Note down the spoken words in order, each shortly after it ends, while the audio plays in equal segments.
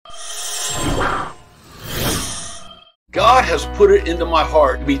God has put it into my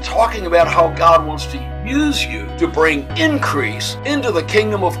heart to be talking about how God wants to use you to bring increase into the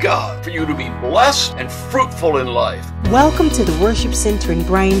kingdom of God, for you to be blessed and fruitful in life. Welcome to the Worship Center in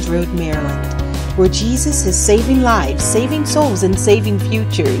Bryan's Road, Maryland, where Jesus is saving lives, saving souls, and saving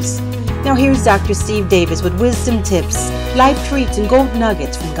futures. Now here's Dr. Steve Davis with wisdom tips, life treats, and gold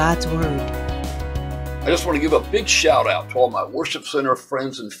nuggets from God's Word. I just want to give a big shout out to all my Worship Center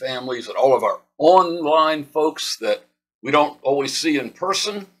friends and families and all of our online folks that we don't always see in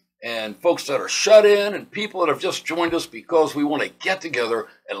person, and folks that are shut in, and people that have just joined us because we want to get together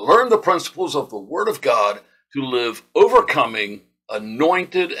and learn the principles of the Word of God to live overcoming,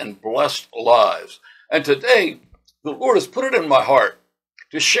 anointed, and blessed lives. And today, the Lord has put it in my heart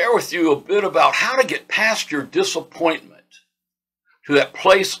to share with you a bit about how to get past your disappointment to that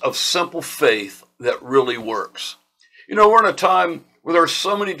place of simple faith that really works. You know, we're in a time where there are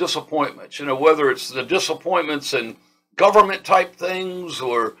so many disappointments, whether it's the disappointments in government type things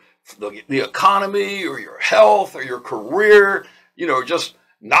or the economy or your health or your career, just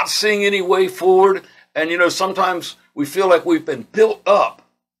not seeing any way forward. And, sometimes we feel like we've been built up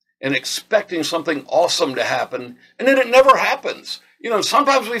and expecting something awesome to happen, and then it never happens.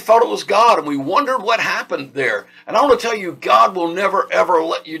 Sometimes we thought it was God and we wondered what happened there. And I want to tell you, God will never, ever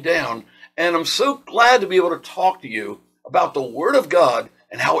let you down. And I'm so glad to be able to talk to you about the Word of God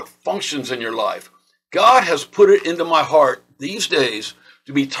and how it functions in your life. God has put it into my heart these days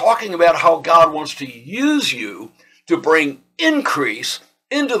to be talking about how God wants to use you to bring increase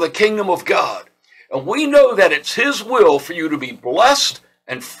into the kingdom of God. And we know that it's His will for you to be blessed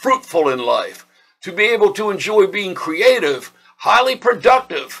and fruitful in life, to be able to enjoy being creative, highly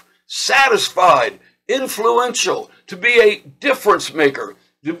productive, satisfied, influential, to be a difference maker,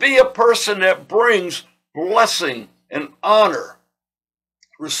 to be a person that brings blessing and honor,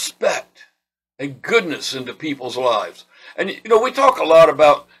 respect, and goodness into people's lives. And, we talk a lot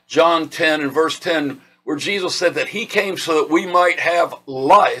about John 10 and verse 10, where Jesus said that He came so that we might have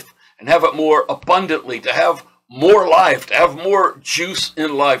life and have it more abundantly, to have more life, to have more juice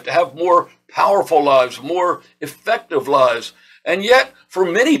in life, to have more powerful lives, more effective lives. And yet, for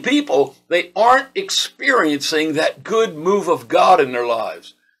many people, they aren't experiencing that good move of God in their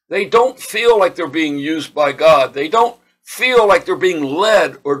lives. They don't feel like they're being used by God. They don't feel like they're being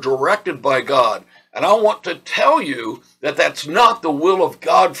led or directed by God. And I want to tell you that that's not the will of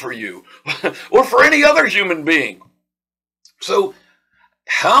God for you or for any other human being. So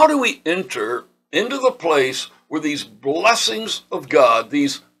how do we enter into the place where these blessings of God,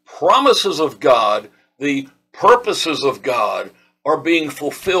 these promises of God, the purposes of God are being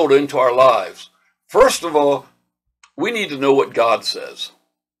fulfilled into our lives? First of all, we need to know what God says.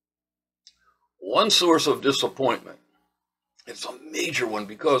 One source of disappointment, it's a major one,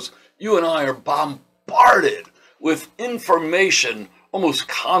 because you and I are bombarded with information almost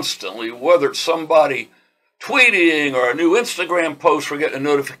constantly, whether it's somebody tweeting or a new Instagram post we're getting a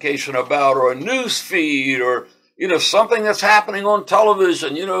notification about, or a news feed, or something that's happening on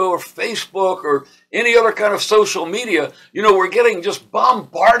television, or Facebook, or any other kind of social media. We're getting just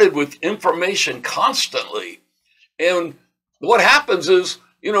bombarded with information constantly. And what happens is,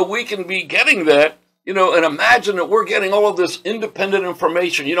 we can be getting that, and imagine that we're getting all of this independent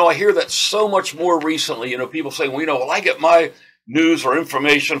information. I hear that so much more recently, people saying, well, I get my news or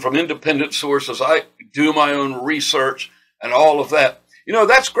information from independent sources. I do my own research and all of that.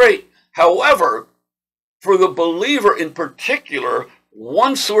 That's great. However, for the believer in particular,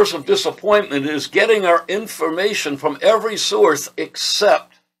 one source of disappointment is getting our information from every source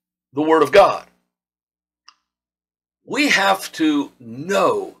except the Word of God. We have to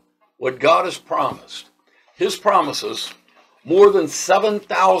know what God has promised. His promises, more than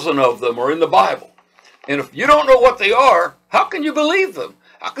 7,000 of them are in the Bible. And if you don't know what they are, how can you believe them?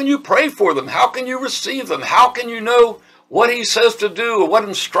 How can you pray for them? How can you receive them? How can you know what He says to do, or what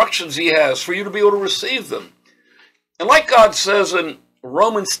instructions He has for you to be able to receive them? And like God says in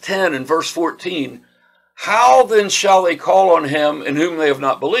Romans 10 and verse 14, how then shall they call on Him in whom they have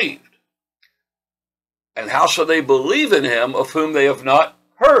not believed? And how shall they believe in Him of whom they have not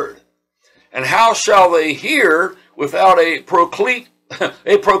heard? And how shall they hear without a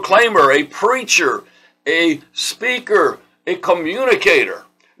proclaimer, a preacher, a speaker, a communicator?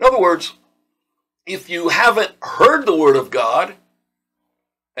 In other words, if you haven't heard the Word of God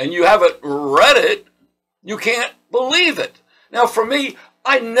and you haven't read it, you can't believe it. Now, for me,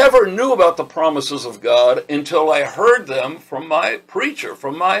 I never knew about the promises of God until I heard them from my preacher,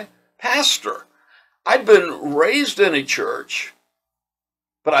 from my pastor. I'd been raised in a church,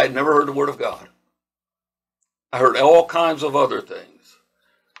 but I had never heard the Word of God. I heard all kinds of other things.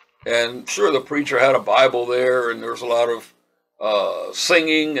 And sure, the preacher had a Bible there, and there was a lot of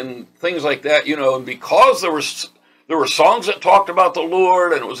singing and things like that, you know. And because there were songs that talked about the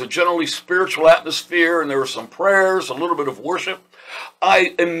Lord, and it was a generally spiritual atmosphere, and there were some prayers, a little bit of worship,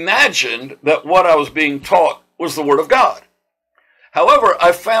 I imagined that what I was being taught was the Word of God. However,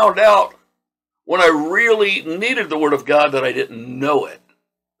 I found out when I really needed the Word of God that I didn't know it.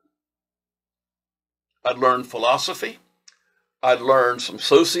 I'd learned philosophy. I'd learned some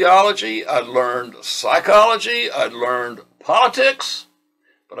sociology. I'd learned psychology. I'd learned politics.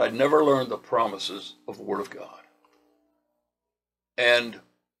 But I'd never learned the promises of the Word of God. And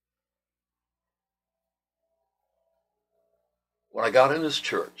when I got in this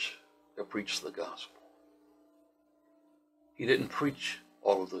church that preached the gospel, he didn't preach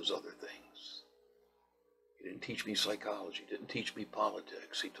all of those other things. He didn't teach me psychology. He didn't teach me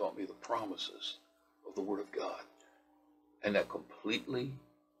politics. He taught me the promises of the Word of God. And that completely,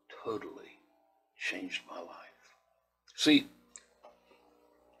 totally changed my life. See,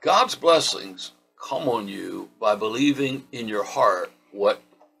 God's blessings come on you by believing in your heart what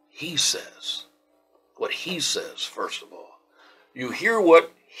he says. What he says, first of all. You hear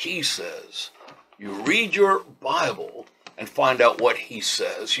what he says. You read your Bible and find out what he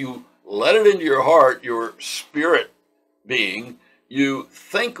says. You let it into your heart, your spirit being. You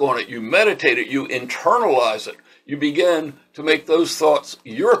think on it, you meditate it, you internalize it. You begin to make those thoughts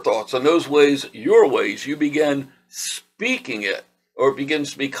your thoughts and those ways your ways. You begin speaking it, or it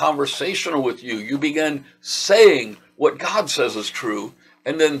begins to be conversational with you. You begin saying what God says is true,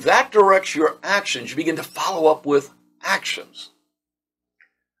 and then that directs your actions. You begin to follow up with actions.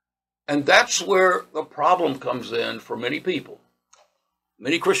 And that's where the problem comes in for many people,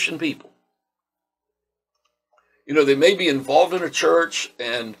 many Christian people. You know, they may be involved in a church,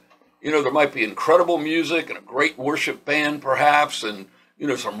 and you know, there might be incredible music and a great worship band perhaps, and, you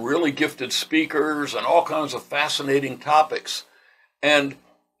know, some really gifted speakers and all kinds of fascinating topics, and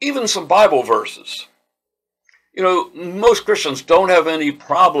even some Bible verses. You know, most Christians don't have any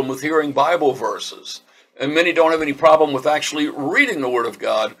problem with hearing Bible verses, and many don't have any problem with actually reading the Word of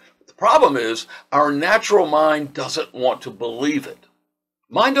God. But the problem is our natural mind doesn't want to believe it.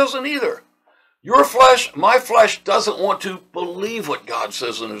 Mine doesn't either. Your flesh, my flesh, doesn't want to believe what God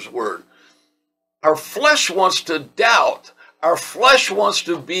says in his word. Our flesh wants to doubt. Our flesh wants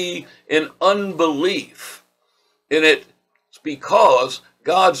to be in unbelief. And it's because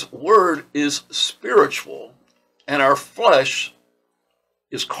God's word is spiritual and our flesh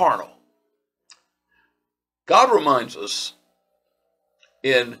is carnal. God reminds us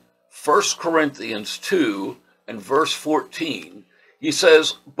in 1 Corinthians 2 and verse 14, he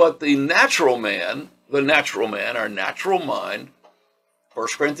says, but the natural man, our natural mind, 1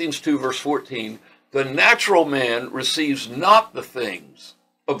 Corinthians 2, verse 14, the natural man receives not the things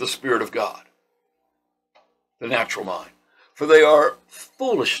of the Spirit of God, the natural mind, for they are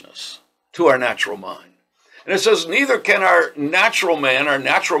foolishness to our natural mind. And it says, neither can our natural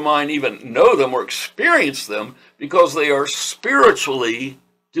mind even know them or experience them because they are spiritually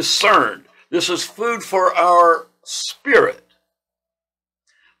discerned. This is food for our spirit.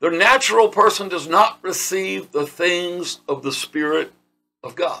 The natural person does not receive the things of the Spirit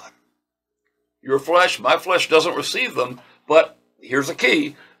of God. Your flesh, my flesh doesn't receive them, but here's the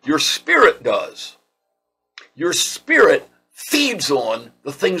key, your spirit does. Your spirit feeds on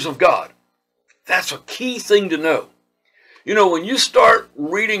the things of God. That's a key thing to know. You know, when you start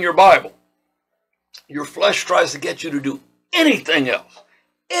reading your Bible, your flesh tries to get you to do anything else,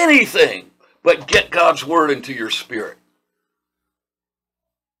 anything but get God's word into your spirit.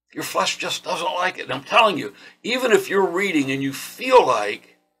 Your flesh just doesn't like it. And I'm telling you, even if you're reading and you feel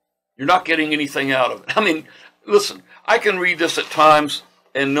like you're not getting anything out of it. I mean, listen, I can read this at times,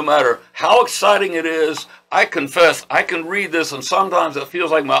 and no matter how exciting it is, I confess, I can read this, and sometimes it feels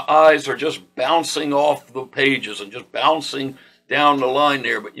like my eyes are just bouncing off the pages and just bouncing down the line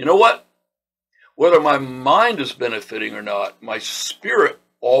there. But you know what? Whether my mind is benefiting or not, my spirit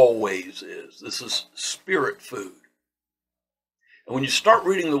always is. This is spirit food. And when you start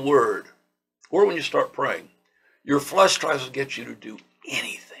reading the Word, or when you start praying, your flesh tries to get you to do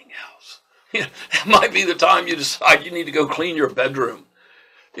anything else. You know, it might be the time you decide you need to go clean your bedroom.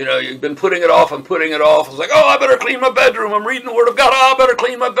 You know, you've been putting it off and putting it off. It's like, oh, I better clean my bedroom. I'm reading the Word of God. Oh, I better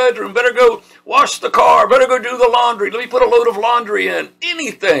clean my bedroom. Better go wash the car. Better go do the laundry. Let me put a load of laundry in.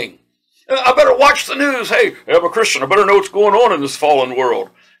 Anything. I better watch the news. Hey, I'm a Christian. I better know what's going on in this fallen world.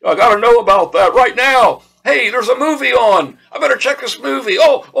 I got to know about that right now. Hey, there's a movie on. I better check this movie.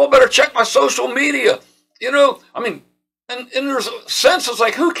 Oh, I better check my social media. You know, I mean, and there's a sense, it's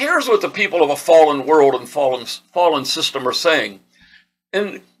like, who cares what the people of a fallen world and fallen system are saying?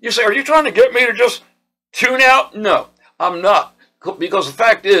 And you say, are you trying to get me to just tune out? No, I'm not. Because the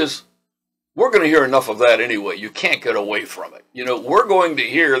fact is, we're going to hear enough of that anyway. You can't get away from it. You know, we're going to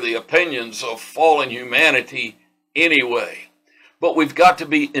hear the opinions of fallen humanity anyway. But we've got to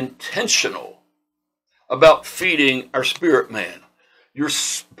be intentional about feeding our spirit man. Your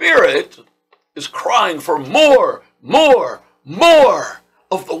spirit is crying for more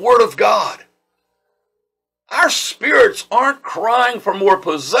of the Word of God. Our spirits aren't crying for more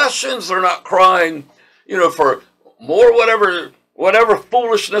possessions. They're not crying, for more whatever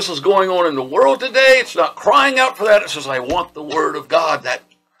foolishness is going on in the world today. It's not crying out for that. It says, I want the Word of God, that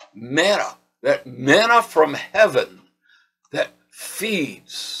manna from heaven that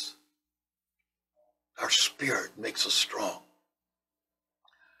feeds our spirit, makes us strong.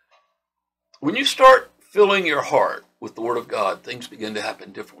 When you start filling your heart with the Word of God, things begin to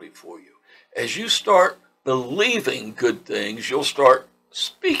happen differently for you. As you start believing good things, you'll start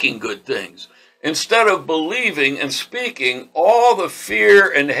speaking good things. Instead of believing and speaking all the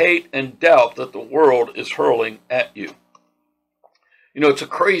fear and hate and doubt that the world is hurling at you. It's a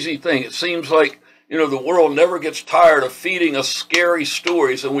crazy thing. It seems like, the world never gets tired of feeding us scary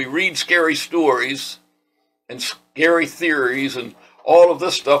stories, and we read scary stories and scary theories and all of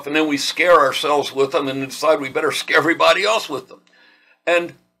this stuff, and then we scare ourselves with them and decide we better scare everybody else with them.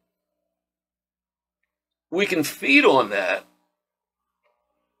 And we can feed on that,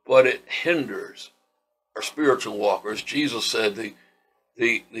 but it hinders our spiritual walk. Or as Jesus said,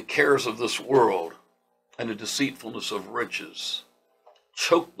 the cares of this world and the deceitfulness of riches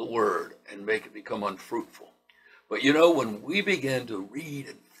choke the word and make it become unfruitful. But when we begin to read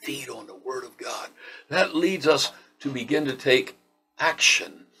and feed on the Word of God, that leads us to begin to take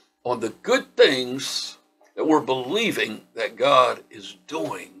action on the good things that we're believing that God is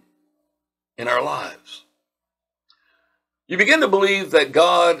doing in our lives. You begin to believe that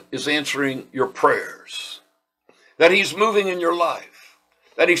God is answering your prayers, that He's moving in your life,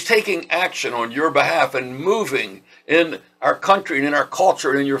 that He's taking action on your behalf and moving in our country and in our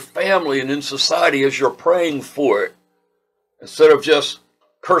culture and in your family and in society as you're praying for it, instead of just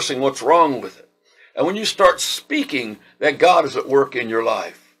cursing what's wrong with it. And when you start speaking that God is at work in your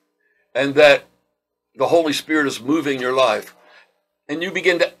life and that the Holy Spirit is moving your life, and you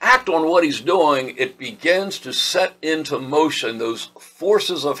begin to act on what He's doing, it begins to set into motion those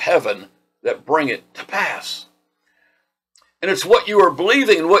forces of heaven that bring it to pass. And it's what you are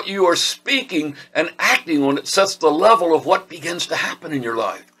believing and what you are speaking and acting on that sets the level of what begins to happen in your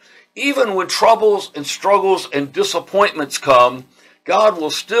life. Even when troubles and struggles and disappointments come, God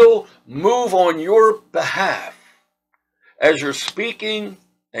will still move on your behalf as you're speaking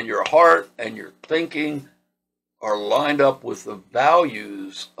and your heart and your thinking are lined up with the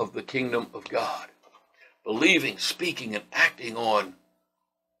values of the kingdom of God. Believing, speaking, and acting on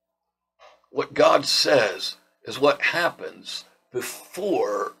what God says is what happens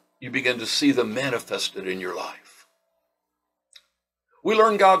before you begin to see them manifested in your life. We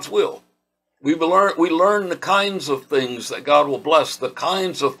learn God's will. We learn the kinds of things that God will bless, the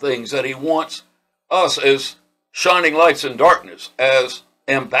kinds of things that He wants us as shining lights in darkness, as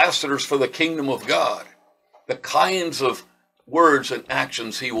ambassadors for the kingdom of God, the kinds of words and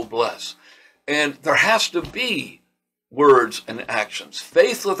actions He will bless. And there has to be words and actions.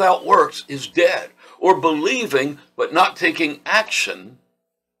 Faith without works is dead. Or believing but not taking action,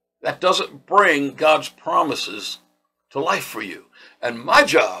 that doesn't bring God's promises to life for you. And my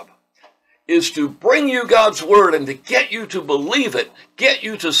job is to bring you God's word and to get you to believe it, get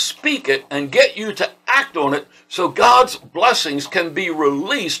you to speak it, and get you to act on it so God's blessings can be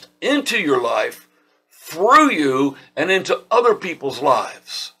released into your life through you and into other people's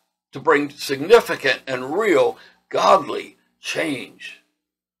lives to bring significant and real godly change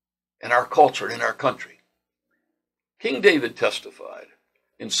in our culture and in our country. King David testified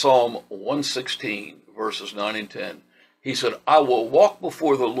in Psalm 116, verses 9 and 10. He said, I will walk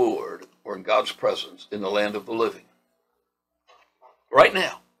before the Lord, or in God's presence, in the land of the living. Right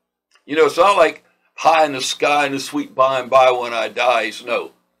now. It's not like high in the sky and the sweet by and by when I die.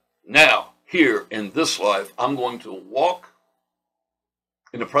 No. Now, here in this life, I'm going to walk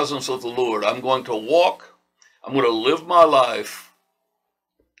in the presence of the Lord. I'm going to live my life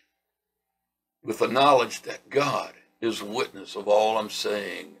with the knowledge that God is witness of all I'm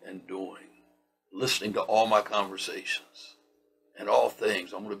saying and doing, listening to all my conversations and all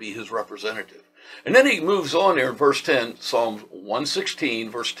things. I'm going to be His representative. And then he moves on there in verse 10, Psalm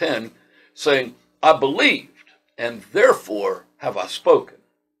 116, verse 10, saying, I believed, and therefore have I spoken.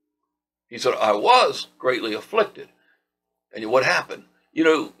 He said, I was greatly afflicted. And what happened?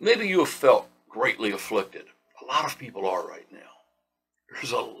 Maybe you have felt greatly afflicted. A lot of people are right now.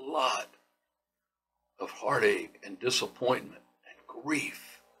 There's a lot of heartache and disappointment and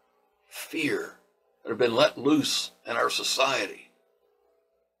grief, fear that have been let loose in our society.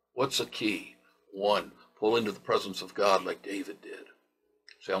 What's the key? One, pull into the presence of God like David did.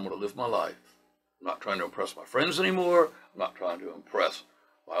 Say, I'm going to live my life. I'm not trying to impress my friends anymore. I'm not trying to impress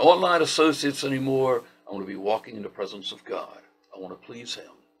my online associates anymore. I want to be walking in the presence of God. I want to please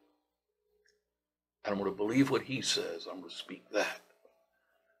him. And I'm going to believe what he says. I'm going to speak that.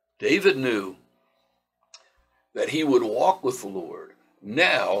 David knew that he would walk with the Lord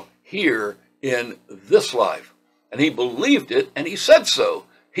now, here in this life. And he believed it, and he said so.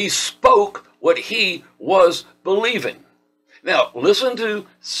 He spoke what he was believing. Now, listen to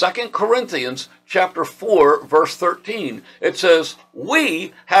 2 Corinthians chapter 4, verse 13. It says,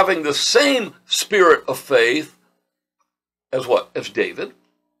 we, having the same spirit of faith as what? As David.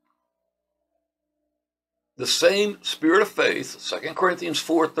 The same spirit of faith, 2 Corinthians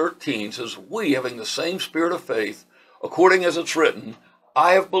 4:13 says, we, having the same spirit of faith, according as it's written,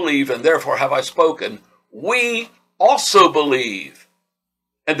 I have believed, and therefore have I spoken. We also believe,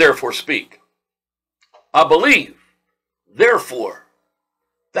 and therefore speak. I believe, therefore.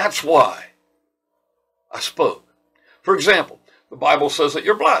 That's why I spoke. For example, the Bible says that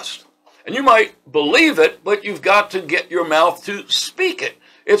you're blessed. And you might believe it, but you've got to get your mouth to speak it.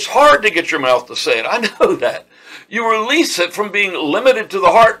 It's hard to get your mouth to say it. I know that. You release it from being limited to the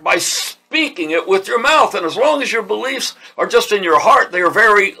heart by speaking it with your mouth. And as long as your beliefs are just in your heart, they are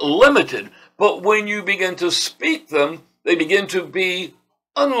very limited. But when you begin to speak them, they begin to be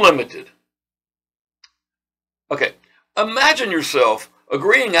unlimited. Okay, imagine yourself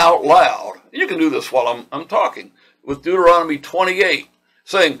agreeing out loud. You can do this while I'm talking. With Deuteronomy 28,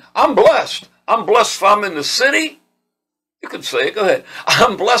 saying, I'm blessed. I'm blessed if I'm in the city. You can say it. Go ahead.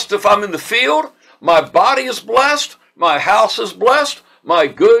 I'm blessed if I'm in the field. My body is blessed. My house is blessed. My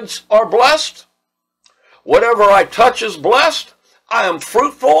goods are blessed. Whatever I touch is blessed. I am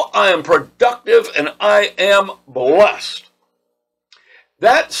fruitful. I am productive. And I am blessed.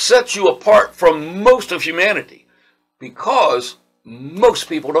 That sets you apart from most of humanity because most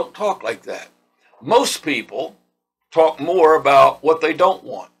people don't talk like that. Most people talk more about what they don't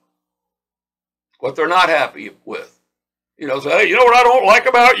want, what they're not happy with. You know, say, hey, you know what I don't like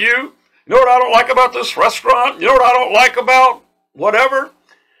about you? You know what I don't like about this restaurant? You know what I don't like about whatever?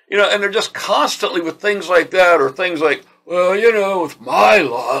 You know, and they're just constantly with things like that, or things like, well, you know, with my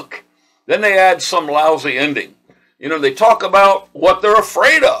luck. Then they add some lousy ending. You know, they talk about what they're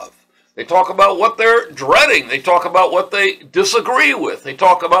afraid of. They talk about what they're dreading. They talk about what they disagree with. They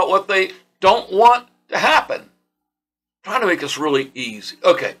talk about what they don't want to happen. Trying to make this really easy.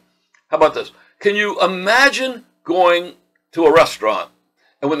 Okay, how about this? Can you imagine going to a restaurant,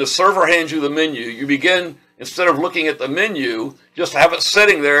 and when the server hands you the menu, you begin, instead of looking at the menu, just have it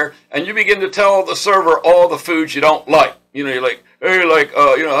sitting there, and you begin to tell the server all the foods you don't like. You know, you're like, hey,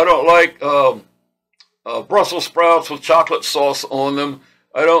 you know, I don't like Brussels sprouts with chocolate sauce on them.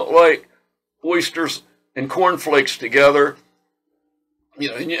 I don't like oysters and cornflakes together. You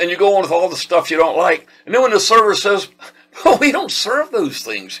know, and you go on with all the stuff you don't like. And then when the server says, oh, we don't serve those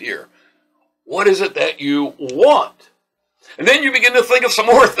things here. What is it that you want? And then you begin to think of some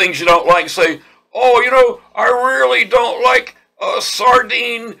more things you don't like and say, oh, you know, I really don't like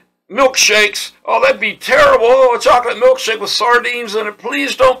sardine milkshakes. Oh, that'd be terrible. Oh, a chocolate milkshake with sardines in it.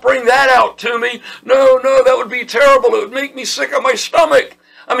 Please don't bring that out to me. No, that would be terrible. It would make me sick of my stomach.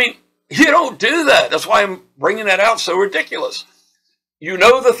 I mean, you don't do that. That's why I'm bringing that out so ridiculous. You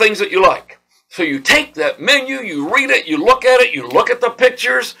know the things that you like. So you take that menu, you read it, you look at it, you look at the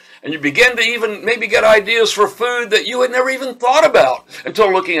pictures, and you begin to even maybe get ideas for food that you had never even thought about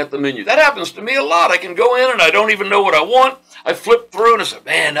until looking at the menu. That happens to me a lot. I can go in and I don't even know what I want. I flip through and I say,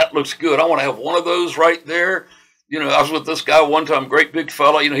 man, that looks good. I want to have one of those right there. You know, I was with this guy one time, great big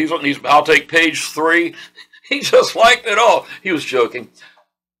fella. You know, he's I'll take page 3. He just liked it all. He was joking.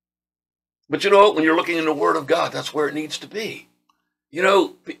 But you know, when you're looking in the Word of God, that's where it needs to be. You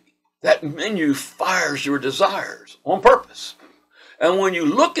know, that menu fires your desires on purpose. And when you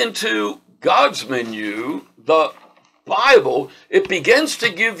look into God's menu, the Bible, it begins to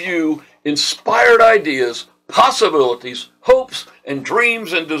give you inspired ideas, possibilities, hopes, and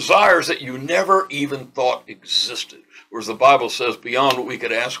dreams and desires that you never even thought existed. Whereas the Bible says beyond what we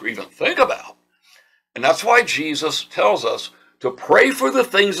could ask or even think about. And that's why Jesus tells us to pray for the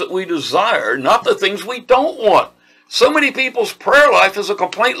things that we desire, not the things we don't want. So many people's prayer life is a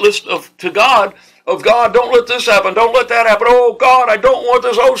complaint list to God, of God, don't let this happen, don't let that happen. Oh, God, I don't want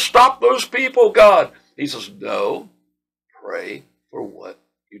this. Oh, stop those people, God. He says, no, pray for what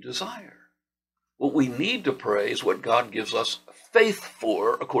you desire. What we need to pray is what God gives us faith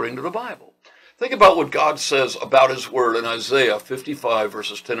for according to the Bible. Think about what God says about his word in Isaiah 55,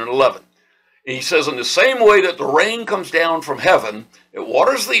 verses 10 and 11. And he says, in the same way that the rain comes down from heaven, it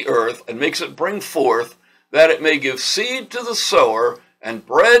waters the earth and makes it bring forth, that it may give seed to the sower and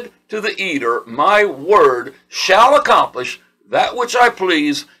bread to the eater, my word shall accomplish that which I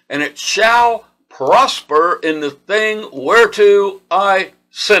please, and it shall prosper in the thing whereto I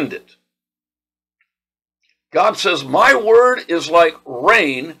send it. God says, my word is like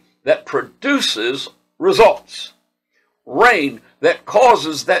rain that produces results. Rain that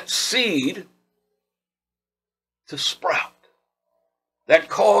causes that seed to sprout. That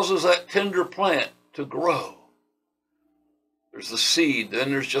causes that tender plant to grow. There's the seed, then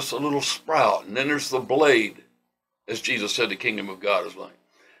there's just a little sprout, and then there's the blade, as Jesus said the kingdom of God is like.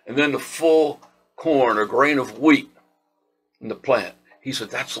 And then the full corn or grain of wheat in the plant. He said,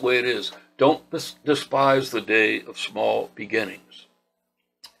 that's the way it is. Don't despise the day of small beginnings.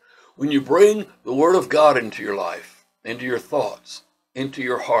 When you bring the word of God into your life, into your thoughts, into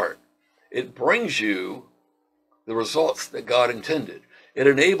your heart, it brings you the results that God intended. It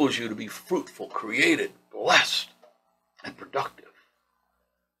enables you to be fruitful, created, blessed, and productive.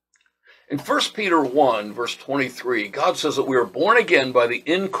 In 1 Peter 1, verse 23, God says that we are born again by the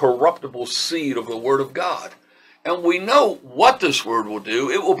incorruptible seed of the Word of God. And we know what this Word will do.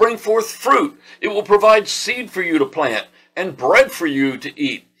 It will bring forth fruit. It will provide seed for you to plant and bread for you to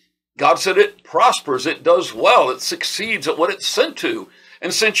eat. God said it prospers, it does well, it succeeds at what it's sent to.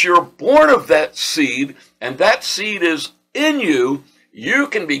 And since you're born of that seed, and that seed is in you, you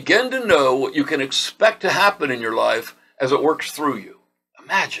can begin to know what you can expect to happen in your life as it works through you.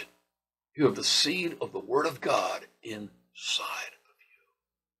 Imagine you have the seed of the Word of God inside of you.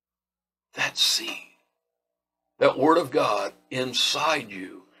 That seed, that Word of God inside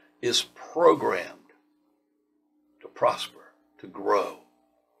you is programmed to prosper, to grow,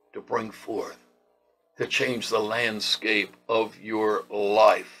 to bring forth, to change the landscape of your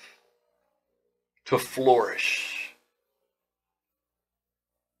life, to flourish,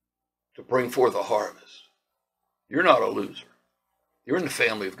 to bring forth a harvest. You're not a loser. You're in the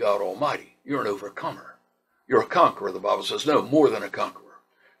family of God Almighty. You're an overcomer. You're a conqueror, the Bible says. No, more than a conqueror,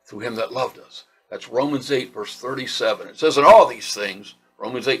 through him that loved us. That's Romans 8, verse 37. It says in all these things,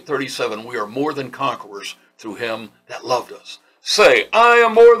 Romans 8:37, we are more than conquerors through him that loved us. Say, I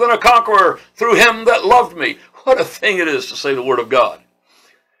am more than a conqueror through him that loved me. What a thing it is to say the word of God.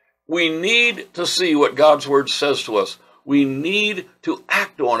 We need to see what God's word says to us. We need to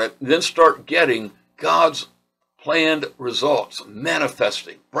act on it and then start getting God's planned results,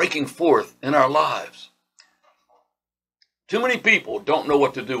 manifesting, breaking forth in our lives. Too many people don't know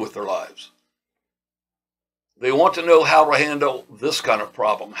what to do with their lives. They want to know how to handle this kind of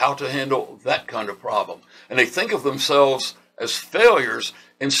problem, how to handle that kind of problem. And they think of themselves as failures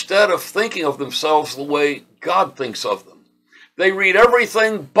instead of thinking of themselves the way God thinks of them. They read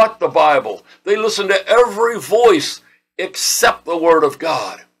everything but the Bible. They listen to every voice except the Word of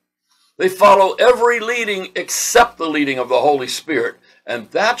God. They follow every leading except the leading of the Holy Spirit. And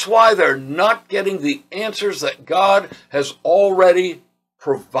that's why they're not getting the answers that God has already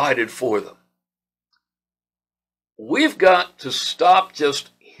provided for them. We've got to stop just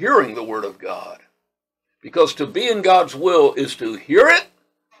hearing the Word of God. Because to be in God's will is to hear it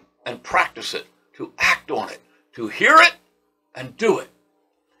and practice it, to act on it, to hear it and do it.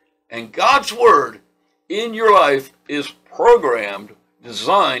 And God's Word in your life is programmed,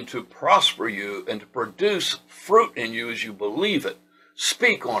 designed to prosper you and to produce fruit in you as you believe it,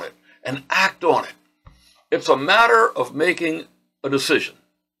 speak on it, and act on it. It's a matter of making a decision,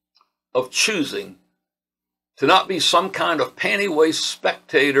 of choosing to not be some kind of panty-waist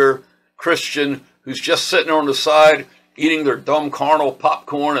spectator Christian who's just sitting on the side eating their dumb carnal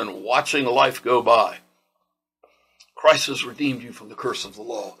popcorn and watching life go by. Christ has redeemed you from the curse of the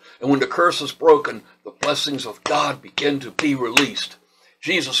law. And when the curse is broken, the blessings of God begin to be released.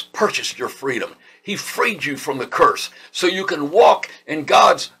 Jesus purchased your freedom. He freed you from the curse so you can walk in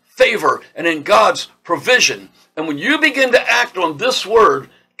God's favor and in God's provision. And when you begin to act on this word,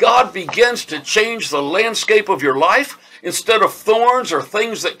 God begins to change the landscape of your life. Instead of thorns or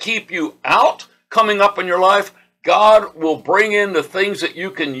things that keep you out coming up in your life, God will bring in the things that you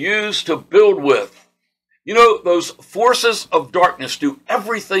can use to build with. You know, those forces of darkness do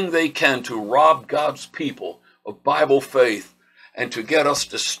everything they can to rob God's people of Bible faith and to get us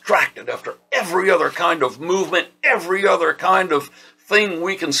distracted after every other kind of movement, every other kind of thing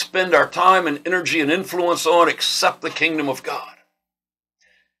we can spend our time and energy and influence on except the kingdom of God.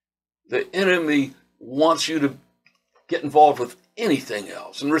 The enemy wants you to get involved with anything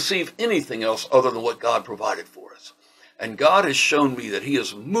else and receive anything else other than what God provided for us. And God has shown me that he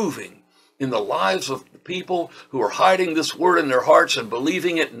is moving in the lives of the people who are hiding this word in their hearts and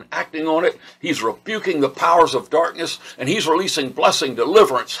believing it and acting on it. He's rebuking the powers of darkness, and he's releasing blessing,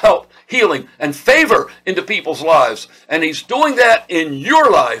 deliverance, help, healing, and favor into people's lives. And he's doing that in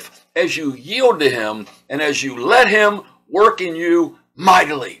your life as you yield to him and as you let him work in you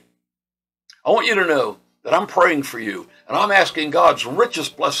mightily. I want you to know that I'm praying for you, and I'm asking God's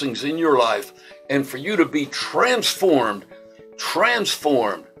richest blessings in your life, and for you to be transformed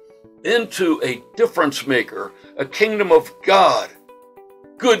into a difference maker, a kingdom of God,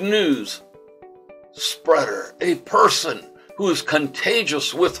 good news spreader, a person who is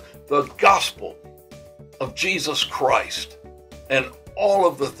contagious with the gospel of Jesus Christ and all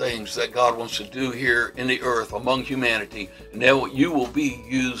of the things that God wants to do here in the earth among humanity, and that you will be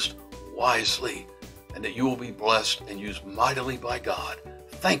used wisely, and that you will be blessed and used mightily by God.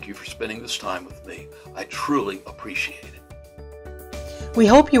 Thank you for spending this time with me. I truly appreciate it. We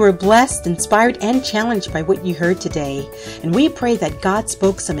hope you were blessed, inspired, and challenged by what you heard today, and we pray that God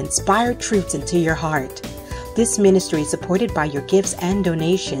spoke some inspired truths into your heart. This ministry is supported by your gifts and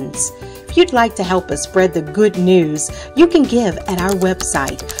donations. If you'd like to help us spread the good news, you can give at our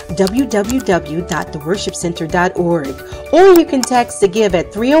website, www.theworshipcenter.org, or you can text to give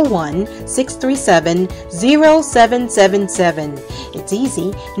at 301-637-0777. It's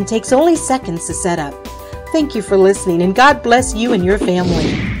easy and takes only seconds to set up. Thank you for listening, and God bless you and your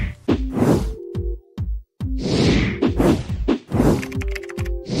family.